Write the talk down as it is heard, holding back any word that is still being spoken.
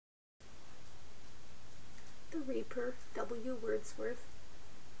Reaper, W. Wordsworth.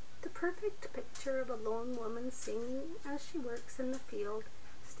 The perfect picture of a lone woman singing as she works in the field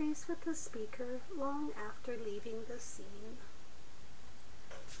stays with the speaker long after leaving the scene.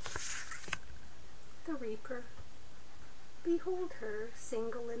 The Reaper. Behold her,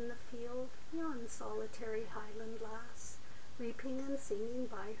 single in the field, yon solitary Highland lass, reaping and singing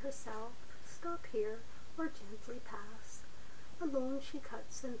by herself. Stop here, or gently pass. Alone she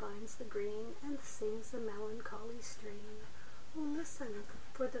cuts and binds the grain, and sings a melancholy strain. Oh, listen,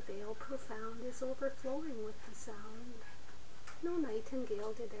 for the vale profound is overflowing with the sound. No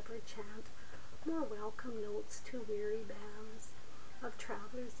nightingale did ever chant more welcome notes to weary bands of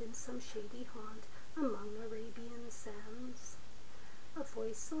travellers in some shady haunt among Arabian sands. A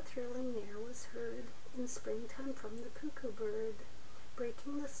voice so thrilling ne'er was heard in springtime from the cuckoo bird,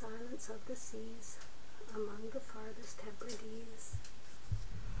 breaking the silence of the seas among the farthest Hebrides.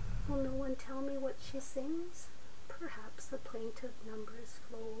 Will no one tell me what she sings? Perhaps the plaintive numbers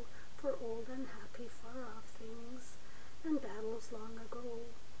flow for old unhappy far-off things and battles long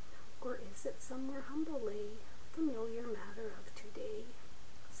ago. Or is it some more humble lay, familiar matter of today,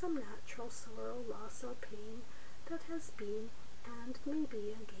 some natural sorrow, loss, or pain that has been and may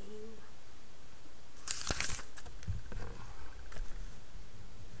be again?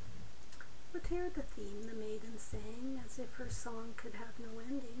 Whate'er the theme the maiden sang, as if her song could have no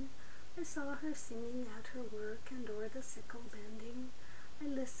ending, I saw her singing at her work and o'er the sickle bending. I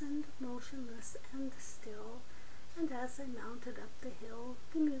listened, motionless and still, and as I mounted up the hill,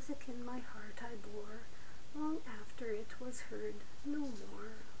 the music in my heart I bore, long after it was heard no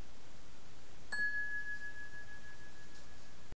more.